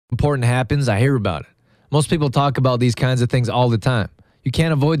important happens, I hear about it. Most people talk about these kinds of things all the time. You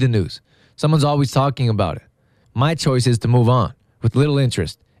can't avoid the news. Someone's always talking about it. My choice is to move on with little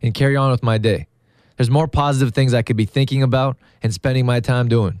interest and carry on with my day. There's more positive things I could be thinking about and spending my time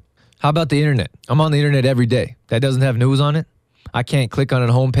doing. How about the internet? I'm on the internet every day. That doesn't have news on it? I can't click on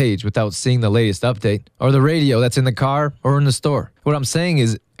a home page without seeing the latest update, or the radio that's in the car or in the store. What I'm saying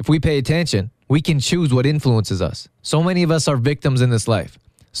is, if we pay attention, we can choose what influences us. So many of us are victims in this life.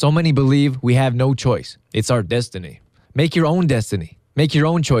 So many believe we have no choice. It's our destiny. Make your own destiny. Make your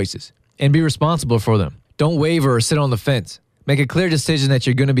own choices and be responsible for them. Don't waver or sit on the fence. Make a clear decision that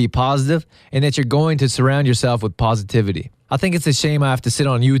you're going to be positive and that you're going to surround yourself with positivity. I think it's a shame I have to sit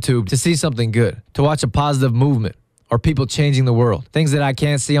on YouTube to see something good, to watch a positive movement or people changing the world, things that I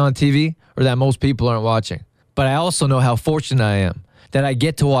can't see on TV or that most people aren't watching. But I also know how fortunate I am that I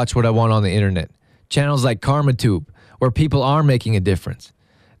get to watch what I want on the internet. Channels like KarmaTube, where people are making a difference.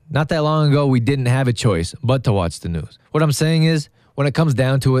 Not that long ago, we didn't have a choice but to watch the news. What I'm saying is, when it comes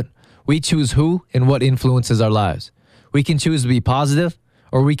down to it, we choose who and what influences our lives. We can choose to be positive,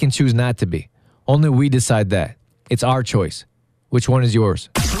 or we can choose not to be. Only we decide that. It's our choice. Which one is yours?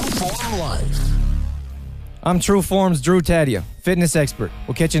 Trueform Life. I'm Trueform's Drew Tadia, fitness expert.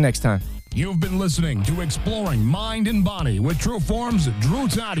 We'll catch you next time. You've been listening to Exploring Mind and Body with Trueform's Drew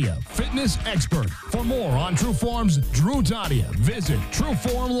Tadia, fitness expert. For more on Trueform's Drew Tadia, visit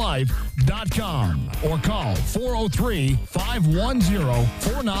trueformlife.com or call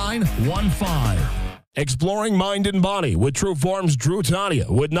 403-510-4915. Exploring Mind and Body with Trueform's Drew Tadia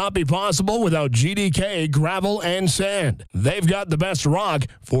would not be possible without GDK Gravel and Sand. They've got the best rock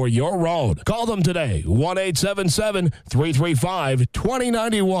for your road. Call them today,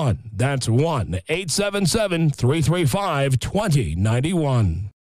 1-877-335-2091. That's 1-877-335-2091.